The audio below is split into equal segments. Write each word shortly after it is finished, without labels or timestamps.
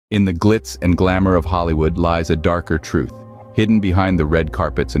In the glitz and glamour of Hollywood lies a darker truth, hidden behind the red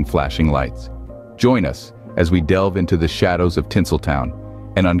carpets and flashing lights. Join us as we delve into the shadows of Tinseltown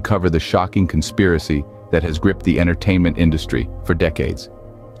and uncover the shocking conspiracy that has gripped the entertainment industry for decades.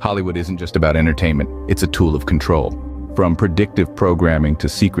 Hollywood isn't just about entertainment, it's a tool of control. From predictive programming to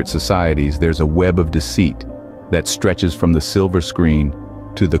secret societies, there's a web of deceit that stretches from the silver screen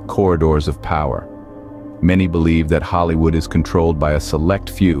to the corridors of power. Many believe that Hollywood is controlled by a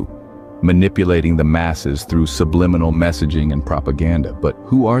select few, manipulating the masses through subliminal messaging and propaganda. But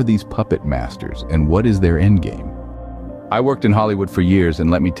who are these puppet masters, and what is their endgame? I worked in Hollywood for years,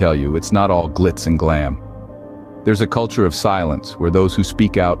 and let me tell you, it's not all glitz and glam. There's a culture of silence where those who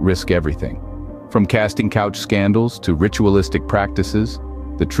speak out risk everything. From casting couch scandals to ritualistic practices,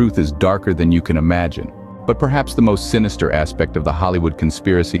 the truth is darker than you can imagine. But perhaps the most sinister aspect of the Hollywood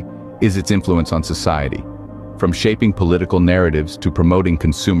conspiracy is its influence on society. From shaping political narratives to promoting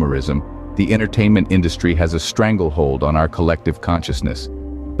consumerism, the entertainment industry has a stranglehold on our collective consciousness.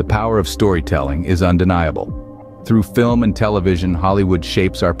 The power of storytelling is undeniable. Through film and television, Hollywood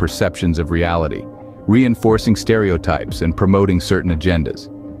shapes our perceptions of reality, reinforcing stereotypes and promoting certain agendas.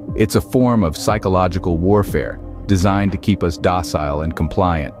 It's a form of psychological warfare, designed to keep us docile and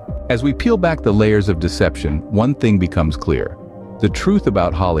compliant. As we peel back the layers of deception, one thing becomes clear. The truth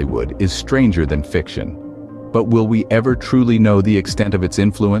about Hollywood is stranger than fiction. But will we ever truly know the extent of its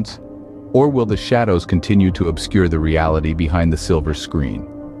influence? Or will the shadows continue to obscure the reality behind the silver screen?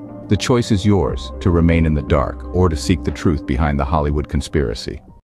 The choice is yours, to remain in the dark or to seek the truth behind the Hollywood conspiracy.